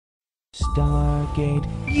Stargate,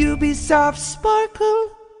 Ubisoft sparkle.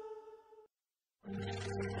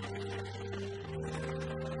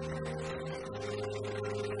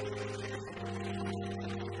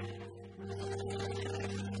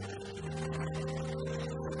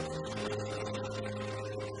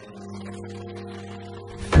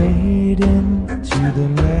 Fading to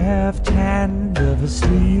the left hand of a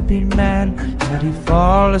sleeping man. Had he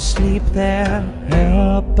fall asleep there?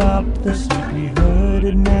 Help up the sleepy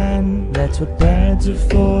hooded man. That's what dads are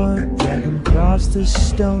for. Drag him across the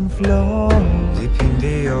stone floor. Deep in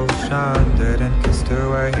the ocean, dead and cast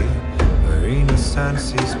away, where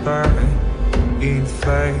innocence is burned in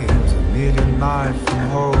flames. A million miles from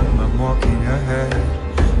home, I'm walking ahead.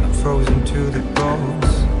 I'm frozen to the bones.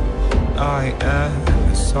 I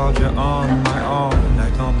am a soldier on my own. I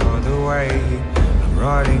don't know the way. I'm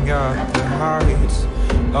riding up the heights,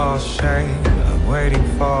 all shame. I'm waiting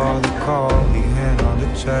for the call, the hand on the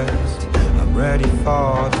chest. I'm ready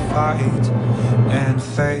for the fight and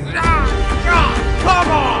fate. Come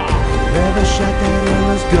on! Never shot that it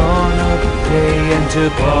was gonna pay. Enter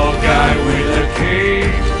ball guy with a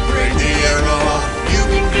cape. Bring the arrow, you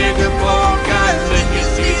can dig the ball guy. Let me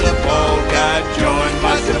see the ball guy. Join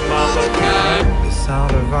my guy. The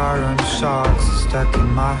sound of iron shocks is stuck in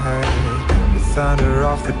my head. The thunder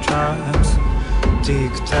of the drums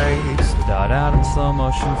dictates. Start out in slow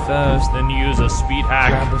motion first, then use a speed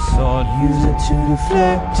hack. Grab a sword, use it to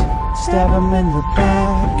deflect. Stab him in the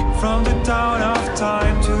back. From the dawn of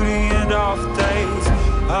time to the end of days,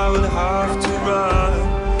 I will have to run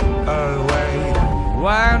away.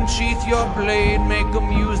 Why unsheath your blade, make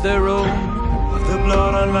them use their own. The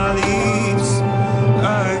blood on my lips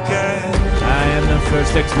again. I am the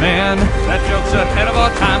first X-Man. That joke's ahead of our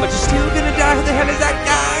time, but you're still gonna die. Who the hell is that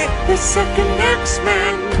guy? The second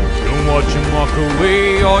X-Man. Don't watch him walk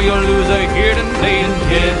away, or you'll lose a hidden blade and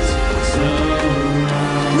get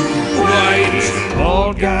right.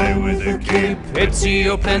 Bald guy with a cape.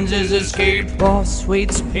 Ezio plans his escape. Boss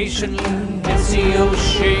waits patiently. Ezio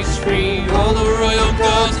shakes free. All the royal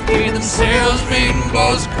guards pay themselves. Main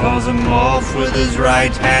boss calls him off with his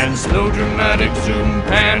right hand. Slow dramatic zoom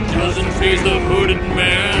pan doesn't faze the hooded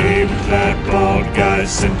man. Cape that bald guy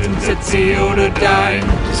sentenced Ezio to die.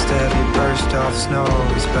 The steady burst of snow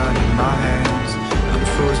is burning my hands. I'm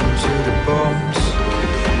frozen to the bones.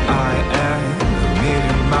 I am a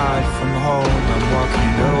million miles from home. I'm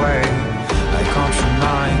walking away. I can't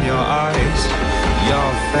remind your eyes,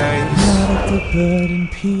 your face. Not the burden,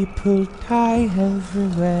 people die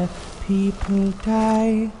everywhere. People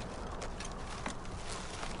die.